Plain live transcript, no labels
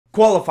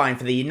Qualifying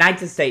for the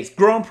United States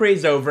Grand Prix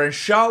is over and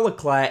Charles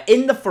Leclerc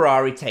in the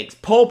Ferrari takes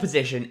pole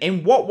position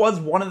in what was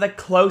one of the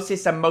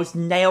closest and most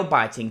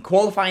nail-biting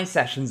qualifying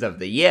sessions of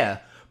the year.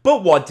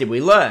 But what did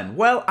we learn?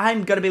 Well,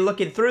 I'm going to be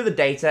looking through the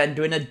data and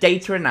doing a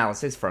data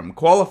analysis from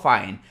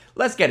qualifying.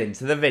 Let's get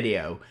into the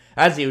video.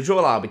 As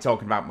usual, I'll be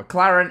talking about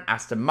McLaren,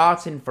 Aston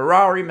Martin,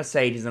 Ferrari,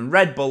 Mercedes and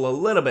Red Bull a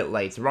little bit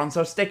later on,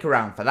 so stick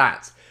around for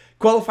that.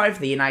 Qualifying for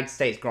the United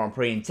States Grand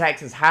Prix in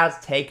Texas has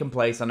taken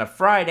place on a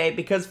Friday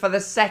because for the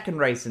second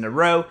race in a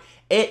row,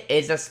 it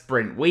is a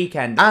sprint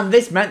weekend. And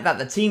this meant that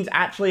the teams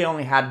actually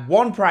only had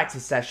one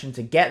practice session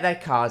to get their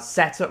cars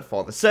set up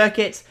for the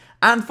circuit,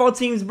 and for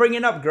teams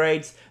bringing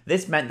upgrades,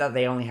 this meant that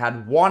they only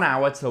had 1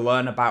 hour to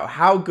learn about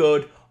how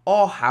good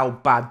or how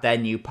bad their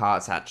new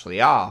parts actually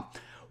are.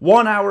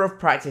 1 hour of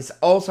practice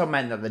also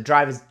meant that the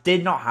drivers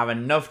did not have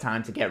enough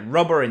time to get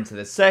rubber into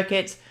the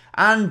circuit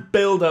and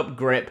build up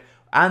grip,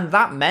 and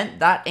that meant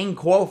that in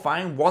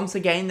qualifying, once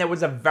again, there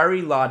was a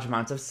very large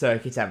amount of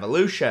circuit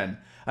evolution.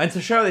 And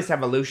to show this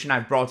evolution,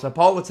 I've brought up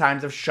all the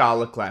times of Charles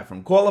Leclerc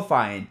from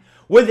qualifying.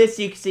 With this,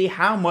 you can see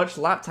how much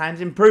lap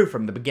times improved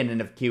from the beginning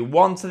of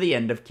Q1 to the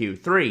end of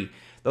Q3.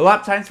 The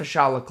lap times for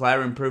Charles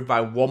Leclerc improved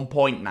by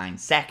 1.9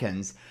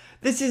 seconds.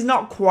 This is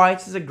not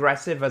quite as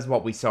aggressive as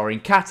what we saw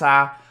in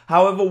Qatar,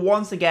 however,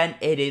 once again,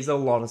 it is a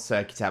lot of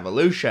circuit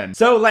evolution.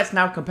 So let's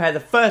now compare the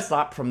first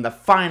lap from the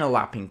final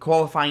lap in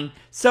qualifying,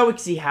 so we can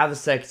see how the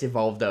circuit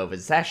evolved over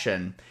the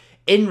session.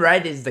 In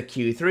red is the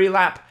Q3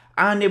 lap,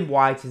 and in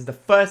white is the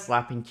first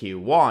lap in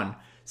Q1.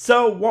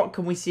 So what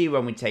can we see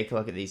when we take a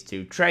look at these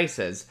two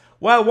traces?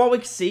 Well, what we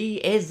can see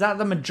is that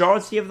the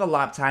majority of the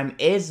lap time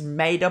is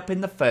made up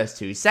in the first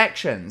two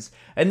sections.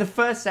 And the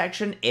first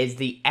section is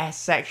the S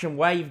section,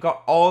 where you've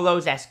got all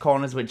those S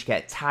corners which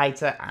get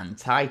tighter and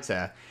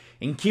tighter.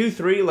 In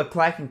Q3,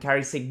 Leclerc can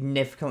carry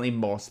significantly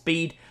more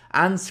speed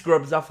and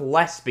scrubs off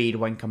less speed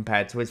when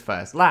compared to his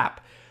first lap.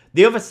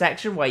 The other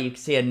section where you can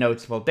see a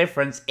noticeable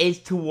difference is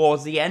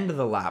towards the end of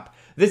the lap.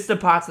 This is the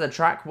part of the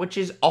track which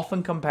is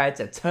often compared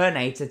to Turn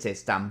 8 at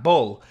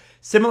Istanbul.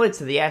 Similar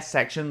to the S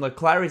section,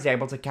 Leclerc is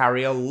able to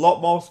carry a lot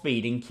more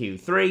speed in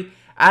Q3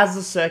 as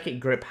the circuit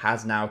grip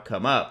has now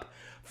come up.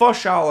 For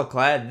Charles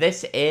Leclerc,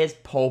 this is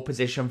pole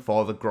position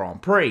for the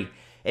Grand Prix.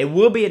 It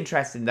will be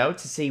interesting though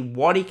to see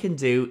what he can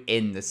do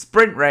in the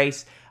sprint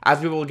race,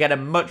 as we will get a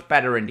much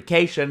better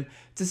indication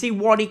to see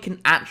what he can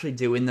actually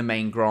do in the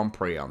main Grand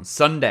Prix on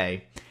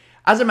Sunday.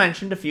 As I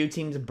mentioned, a few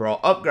teams have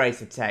brought upgrades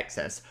to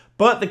Texas,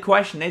 but the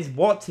question is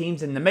what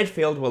teams in the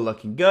midfield were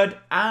looking good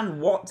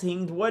and what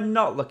teams were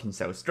not looking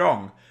so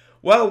strong.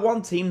 Well,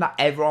 one team that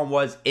everyone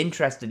was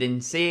interested in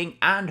seeing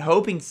and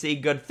hoping to see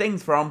good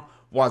things from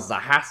was the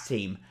Haas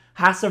team.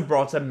 Haas have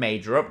brought a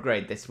major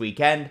upgrade this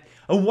weekend,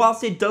 and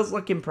whilst it does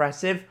look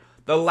impressive,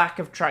 the lack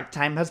of track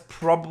time has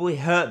probably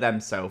hurt them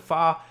so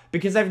far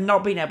because they've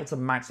not been able to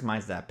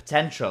maximise their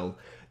potential.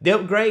 The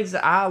upgrades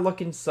are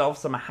looking to solve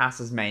some of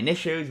Haas's main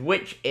issues,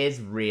 which is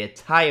rear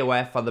tyre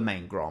wear for the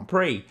main Grand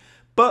Prix.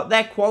 But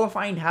their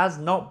qualifying has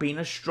not been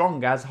as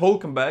strong, as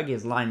Hülkenberg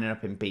is lining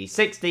up in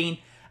P16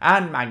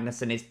 and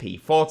Magnussen is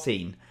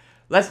P14.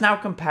 Let's now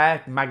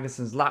compare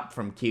Magnussen's lap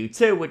from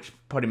Q2, which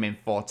put him in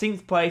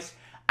 14th place,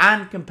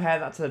 and compare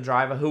that to the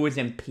driver who was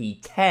in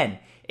P10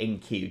 in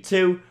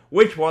Q2,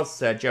 which was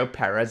Sergio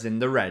Perez in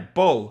the Red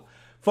Bull.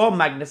 For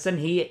Magnussen,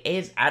 he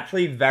is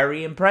actually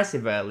very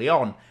impressive early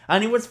on,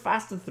 and he was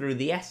faster through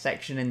the S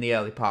section in the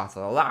early part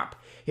of the lap.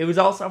 He was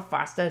also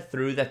faster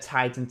through the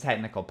tight and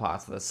technical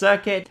part of the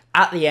circuit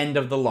at the end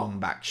of the long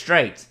back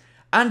straight.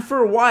 And for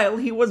a while,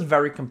 he was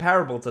very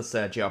comparable to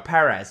Sergio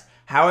Perez.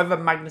 However,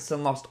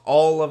 Magnussen lost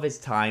all of his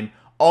time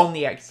on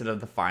the exit of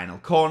the final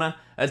corner,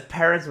 as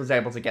Perez was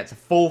able to get to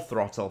full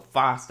throttle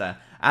faster,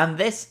 and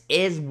this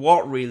is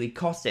what really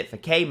cost it for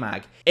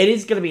K-Mag. It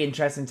is going to be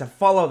interesting to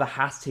follow the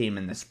Haas team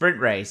in the sprint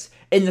race.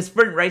 In the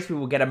sprint race, we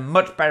will get a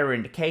much better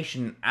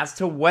indication as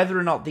to whether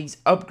or not these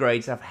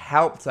upgrades have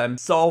helped them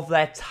solve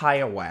their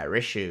tyre wear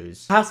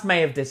issues. Haas may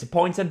have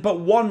disappointed,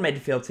 but one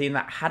midfield team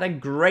that had a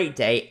great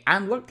day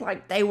and looked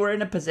like they were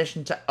in a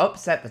position to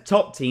upset the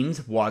top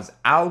teams was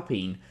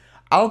Alpine.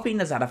 Alpine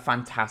has had a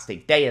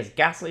fantastic day as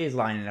Gasly is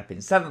lining up in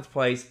 7th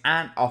place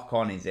and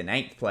Ocon is in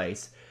 8th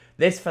place.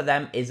 This for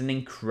them is an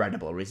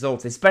incredible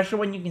result, especially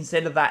when you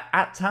consider that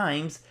at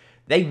times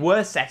they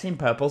were set in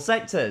purple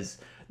sectors.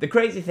 The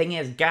crazy thing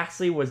is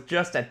Gasly was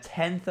just a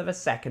 10th of a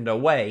second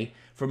away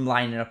from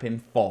lining up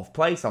in 4th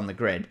place on the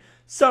grid.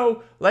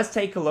 So let's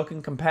take a look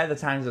and compare the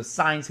times of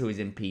Sainz, who is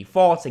in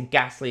P4, to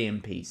Gasly in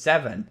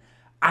P7.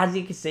 As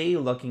you can see,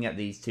 looking at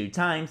these two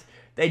times,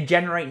 they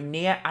generate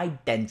near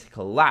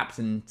identical laps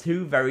in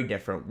two very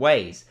different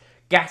ways.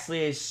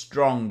 Gasly is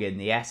strong in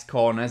the S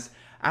corners,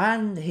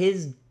 and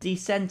his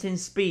descent in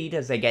speed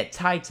as they get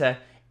tighter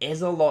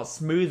is a lot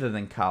smoother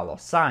than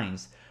Carlos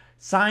Sainz.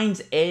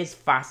 Sainz is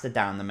faster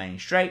down the main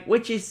straight,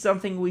 which is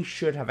something we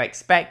should have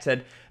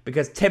expected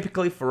because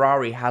typically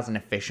Ferrari has an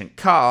efficient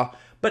car,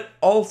 but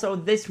also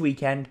this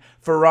weekend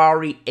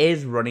Ferrari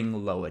is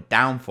running lower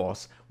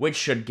downforce, which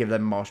should give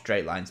them more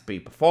straight line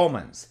speed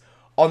performance.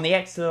 On the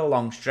exit of the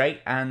long straight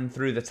and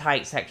through the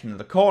tight section of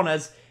the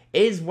corners,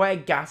 is where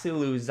Gasly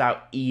loses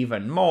out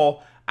even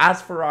more,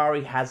 as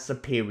Ferrari has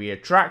superior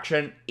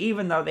traction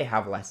even though they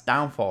have less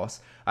downforce,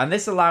 and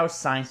this allows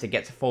Sainz to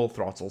get to full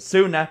throttle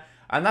sooner,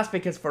 and that's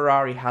because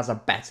Ferrari has a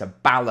better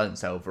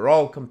balance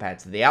overall compared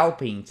to the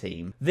Alpine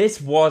team. This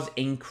was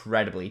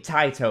incredibly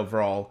tight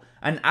overall,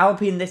 and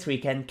Alpine this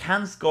weekend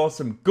can score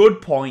some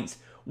good points,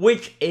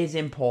 which is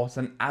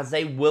important as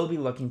they will be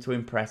looking to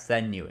impress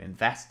their new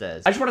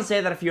investors. I just want to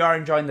say that if you are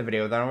enjoying the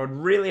video, then I would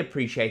really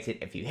appreciate it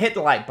if you hit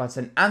the like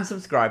button and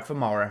subscribe for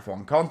more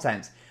F1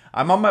 content.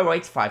 I'm on my way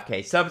to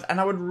 5k subs,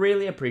 and I would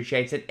really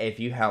appreciate it if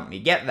you help me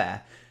get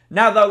there.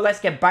 Now though,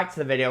 let's get back to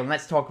the video and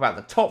let's talk about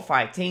the top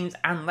 5 teams,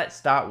 and let's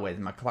start with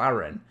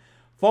McLaren.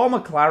 For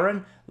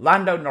McLaren,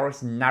 Lando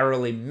Norris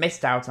narrowly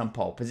missed out on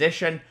pole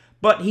position,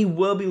 but he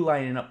will be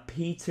lining up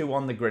P2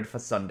 on the grid for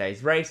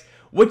Sunday's race,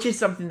 which is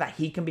something that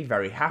he can be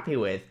very happy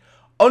with.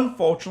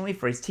 Unfortunately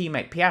for his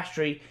teammate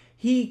Piastri,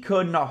 he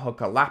could not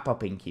hook a lap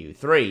up in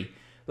Q3.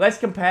 Let's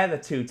compare the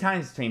two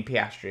times between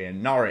Piastri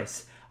and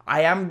Norris.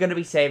 I am going to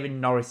be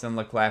saving Norris and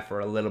Leclerc for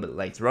a little bit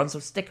later on, so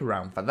stick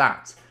around for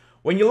that.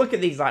 When you look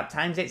at these lap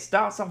times, it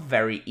starts off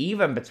very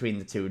even between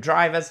the two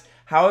drivers.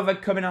 However,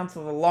 coming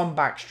onto the long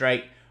back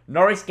straight,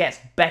 Norris gets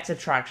better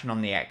traction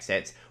on the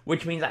exits,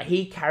 which means that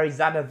he carries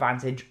that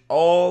advantage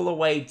all the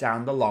way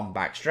down the long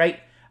back straight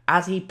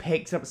as he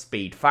picks up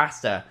speed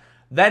faster.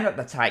 Then at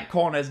the tight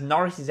corners,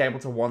 Norris is able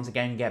to once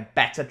again get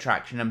better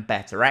traction and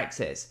better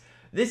exits.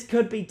 This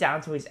could be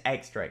down to his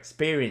extra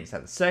experience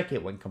at the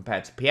circuit when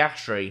compared to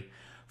Piastri.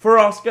 For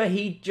Oscar,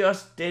 he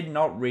just did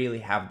not really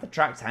have the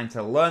track time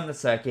to learn the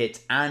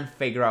circuit and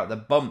figure out the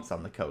bumps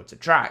on the COTA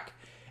track.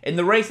 In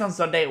the race on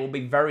Sunday, it will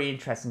be very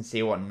interesting to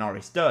see what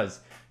Norris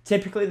does.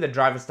 Typically, the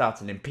driver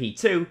starting in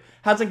P2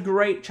 has a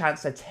great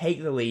chance to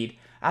take the lead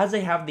as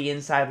they have the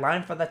inside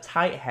line for the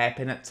tight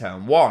hairpin at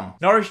turn 1.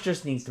 Norris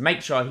just needs to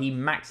make sure he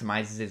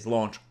maximises his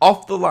launch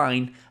off the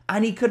line,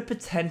 and he could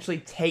potentially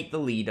take the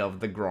lead over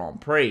the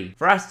Grand Prix.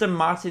 For Aston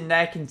Martin,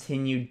 their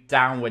continued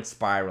downward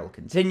spiral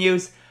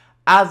continues,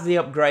 as the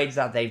upgrades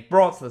that they've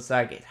brought to the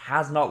circuit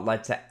has not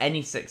led to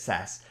any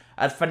success,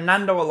 as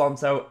Fernando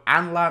Alonso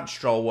and Lance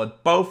Stroll were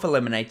both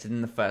eliminated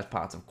in the first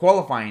part of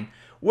qualifying,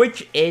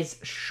 which is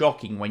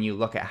shocking when you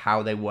look at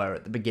how they were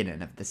at the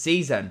beginning of the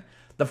season.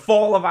 The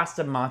fall of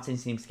Aston Martin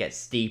seems to get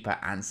steeper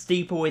and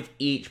steeper with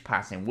each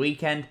passing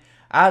weekend,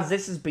 as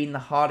this has been the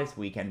hardest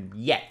weekend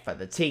yet for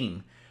the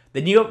team.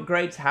 The new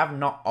upgrades have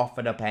not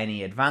offered up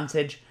any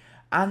advantage,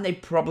 and they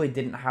probably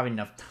didn't have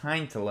enough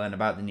time to learn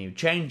about the new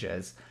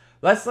changes.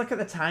 Let's look at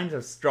the times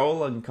of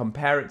Stroll and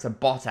compare it to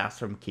Bottas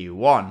from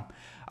Q1.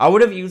 I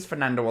would have used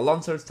Fernando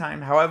Alonso's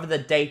time, however the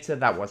data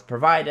that was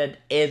provided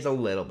is a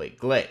little bit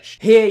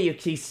glitched. Here you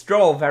see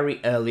Stroll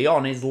very early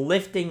on is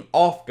lifting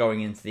off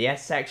going into the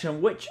S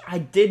section, which I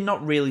did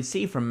not really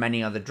see from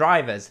many other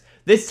drivers.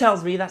 This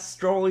tells me that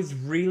Stroll is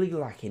really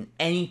lacking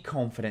any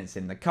confidence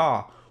in the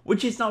car,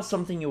 which is not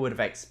something you would have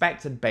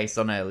expected based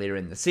on earlier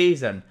in the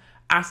season.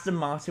 Aston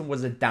Martin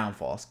was a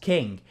downforce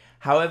king.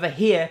 However,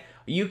 here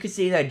you can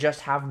see they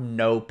just have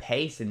no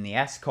pace in the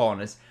S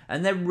corners,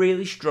 and they're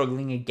really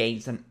struggling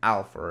against an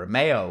Alfa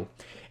Romeo.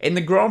 In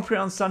the Grand Prix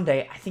on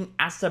Sunday, I think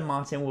Aston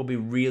Martin will be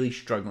really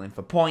struggling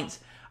for points,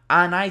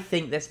 and I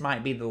think this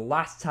might be the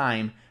last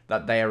time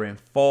that they are in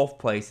 4th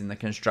place in the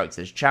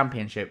Constructors'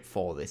 Championship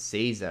for this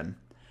season.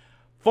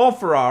 For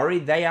Ferrari,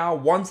 they are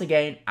once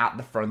again at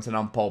the front and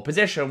on pole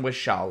position with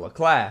Charles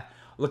Leclerc.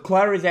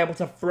 Leclerc is able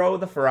to throw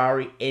the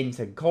Ferrari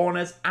into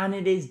corners, and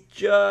it is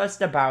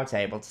just about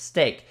able to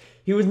stick.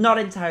 He was not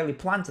entirely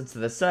planted to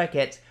the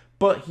circuit,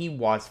 but he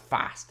was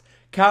fast.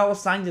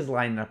 Carlos Sainz is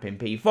lining up in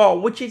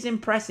P4, which is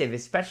impressive,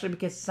 especially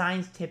because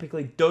Sainz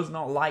typically does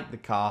not like the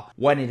car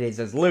when it is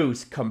as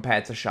loose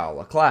compared to Charles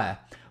Leclerc.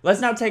 Let's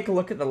now take a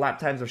look at the lap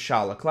times of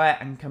Charles Leclerc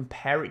and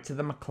compare it to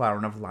the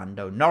McLaren of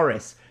Lando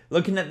Norris.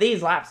 Looking at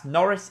these laps,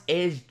 Norris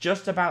is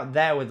just about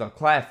there with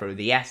Leclerc through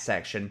the S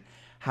section.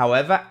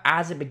 However,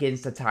 as it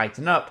begins to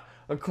tighten up,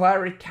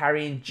 Leclerc is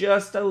carrying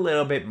just a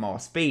little bit more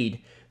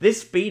speed.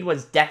 This speed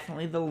was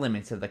definitely the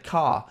limit of the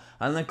car,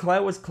 and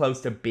Leclerc was close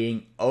to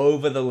being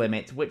over the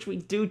limit, which we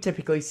do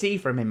typically see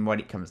from him when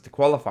it comes to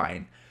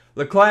qualifying.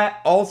 Leclerc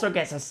also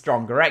gets a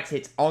stronger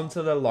exit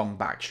onto the long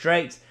back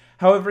straight.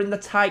 However, in the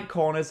tight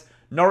corners,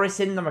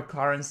 Norris in the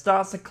McLaren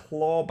starts to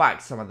claw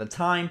back some of the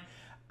time,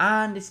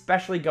 and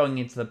especially going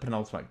into the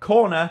penultimate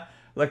corner,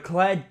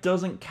 Leclerc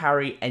doesn't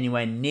carry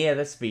anywhere near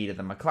the speed of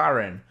the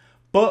McLaren,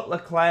 but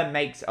Leclerc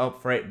makes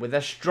up for it with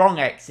a strong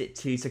exit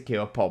to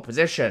secure pole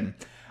position.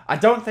 I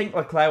don't think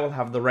Leclerc will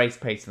have the race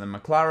pace of the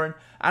McLaren,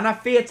 and I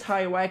fear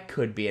tyre wear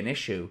could be an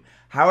issue.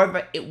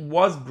 However, it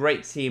was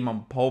great to see him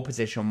on pole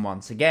position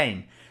once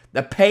again.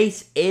 The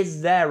pace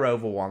is there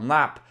over one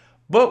lap,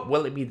 but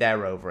will it be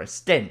there over a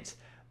stint?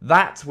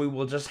 That we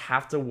will just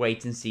have to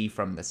wait and see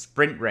from the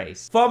sprint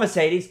race. For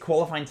Mercedes,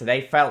 qualifying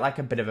today felt like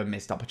a bit of a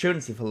missed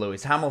opportunity for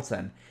Lewis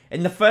Hamilton.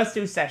 In the first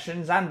 2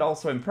 sessions and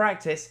also in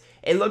practice,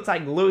 it looked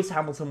like Lewis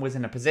Hamilton was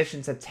in a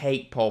position to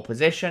take pole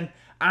position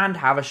and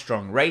have a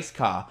strong race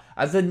car,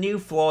 as the new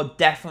floor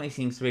definitely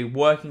seems to be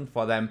working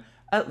for them,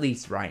 at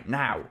least right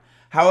now.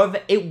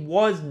 However, it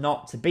was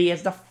not to be,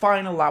 as the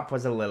final lap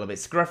was a little bit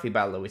scruffy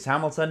by Lewis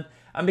Hamilton,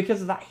 and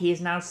because of that he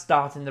is now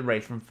starting the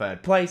race from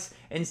 3rd place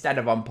instead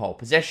of on pole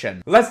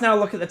position. Let's now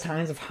look at the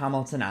times of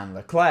Hamilton and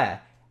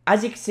Leclerc.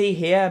 As you can see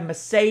here,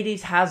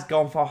 Mercedes has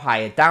gone for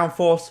higher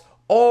downforce,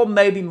 or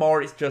maybe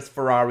more it's just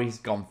Ferrari's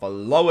gone for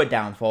lower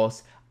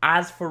downforce,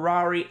 as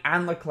Ferrari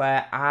and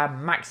Leclerc are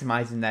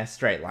maximising their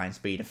straight line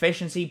speed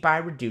efficiency by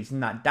reducing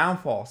that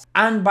downforce.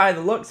 And by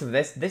the looks of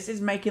this is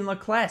making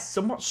Leclerc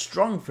somewhat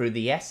strong through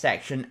the S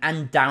section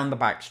and down the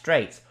back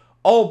straight,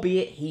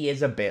 albeit he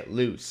is a bit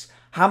loose.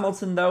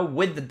 Hamilton though,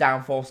 with the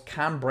downforce,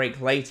 can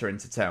brake later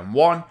into turn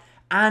 1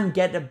 and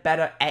get a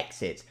better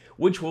exit,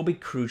 which will be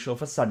crucial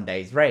for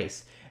Sunday's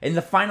race. In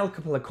the final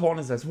couple of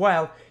corners as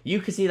well,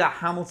 you can see that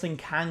Hamilton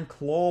can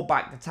claw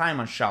back the time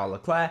on Charles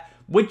Leclerc,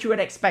 which you would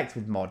expect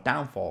with more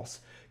downforce.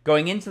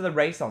 Going into the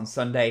race on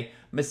Sunday,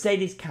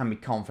 Mercedes can be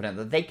confident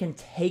that they can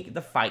take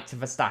the fight to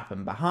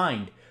Verstappen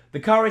behind. The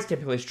car is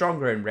typically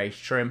stronger in race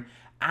trim,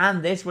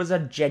 and this was a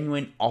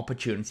genuine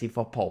opportunity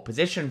for pole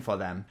position for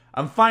them.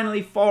 And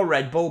finally, for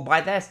Red Bull, by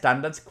their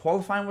standards,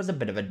 qualifying was a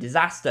bit of a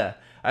disaster,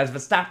 as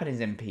Verstappen is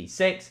in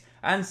P6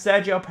 and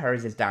Sergio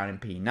Perez is down in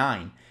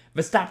P9.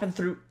 Verstappen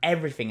threw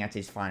everything at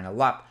his final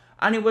lap,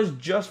 and it was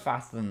just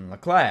faster than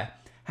Leclerc.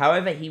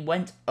 However, he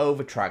went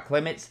over track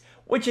limits,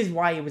 which is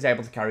why he was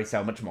able to carry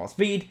so much more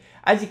speed,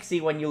 as you can see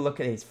when you look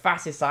at his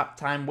fastest lap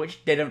time,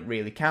 which didn't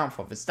really count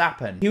for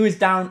Verstappen. He was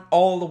down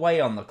all the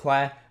way on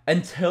Leclerc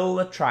until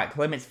the track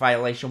limits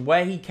violation,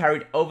 where he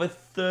carried over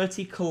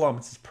 30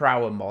 km per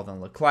hour more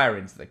than Leclerc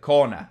into the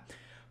corner.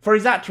 For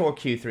his actual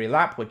Q3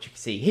 lap, which you can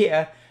see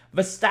here,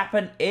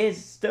 Verstappen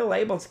is still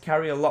able to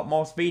carry a lot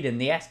more speed in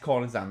the S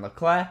corners than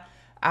Leclerc,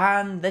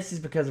 and this is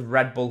because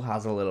Red Bull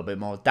has a little bit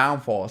more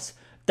downforce.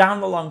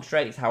 Down the long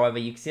straights, however,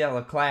 you can see that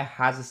Leclerc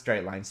has a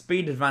straight line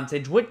speed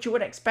advantage, which you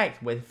would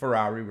expect with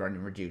Ferrari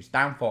running reduced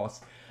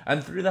downforce.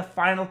 And through the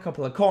final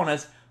couple of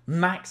corners,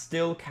 Max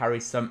still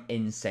carries some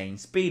insane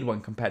speed when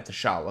compared to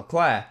Charles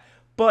Leclerc,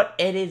 but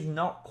it is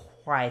not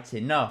quite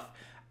enough,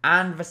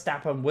 and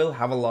Verstappen will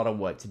have a lot of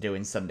work to do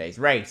in Sunday's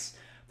race.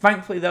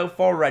 Thankfully though,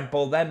 for Red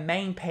Bull, their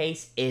main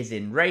pace is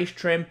in race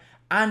trim,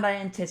 and I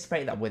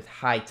anticipate that with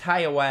high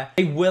tyre wear,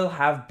 they will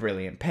have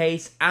brilliant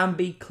pace and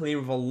be clear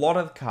of a lot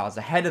of cars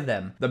ahead of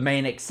them. The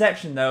main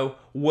exception though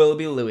will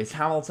be Lewis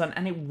Hamilton,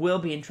 and it will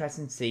be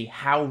interesting to see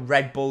how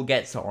Red Bull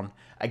gets on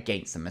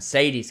against the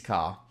Mercedes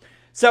car.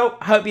 So,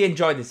 I hope you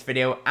enjoyed this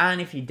video,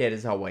 and if you did,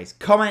 as always,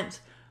 comment,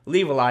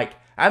 leave a like,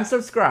 and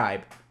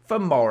subscribe for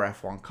more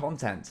F1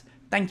 content.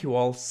 Thank you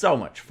all so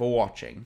much for watching.